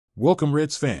Welcome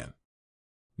Reds fan.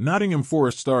 Nottingham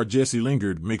Forest star Jesse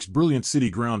Lingard makes brilliant City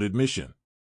Ground admission.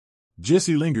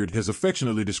 Jesse Lingard has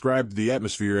affectionately described the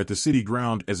atmosphere at the City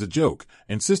Ground as a joke,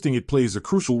 insisting it plays a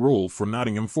crucial role for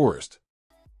Nottingham Forest.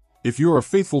 If you're a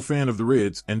faithful fan of the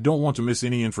Reds and don't want to miss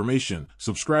any information,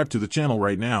 subscribe to the channel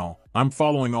right now. I'm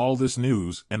following all this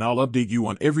news and I'll update you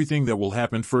on everything that will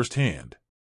happen firsthand.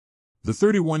 The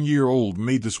 31-year-old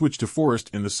made the switch to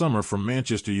Forest in the summer from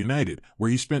Manchester United,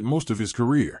 where he spent most of his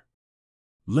career.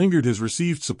 Lingard has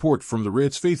received support from the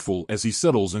Reds faithful as he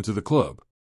settles into the club.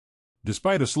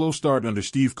 Despite a slow start under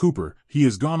Steve Cooper, he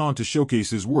has gone on to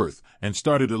showcase his worth and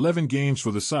started 11 games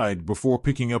for the side before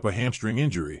picking up a hamstring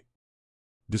injury.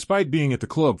 Despite being at the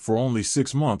club for only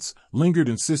 6 months, Lingard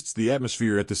insists the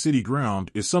atmosphere at the City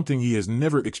Ground is something he has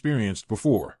never experienced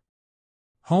before.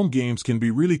 Home games can be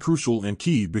really crucial and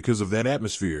key because of that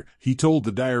atmosphere, he told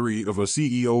the Diary of a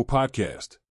CEO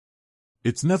podcast.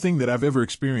 It's nothing that I've ever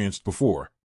experienced before.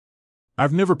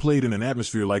 I've never played in an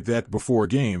atmosphere like that before a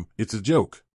game, it's a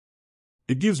joke.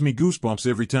 It gives me goosebumps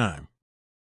every time.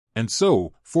 And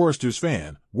so, Foresters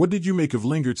fan, what did you make of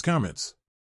Lingard's comments?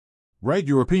 Write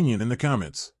your opinion in the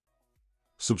comments.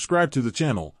 Subscribe to the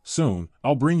channel, soon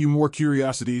I'll bring you more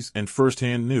curiosities and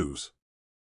first-hand news.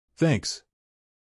 Thanks.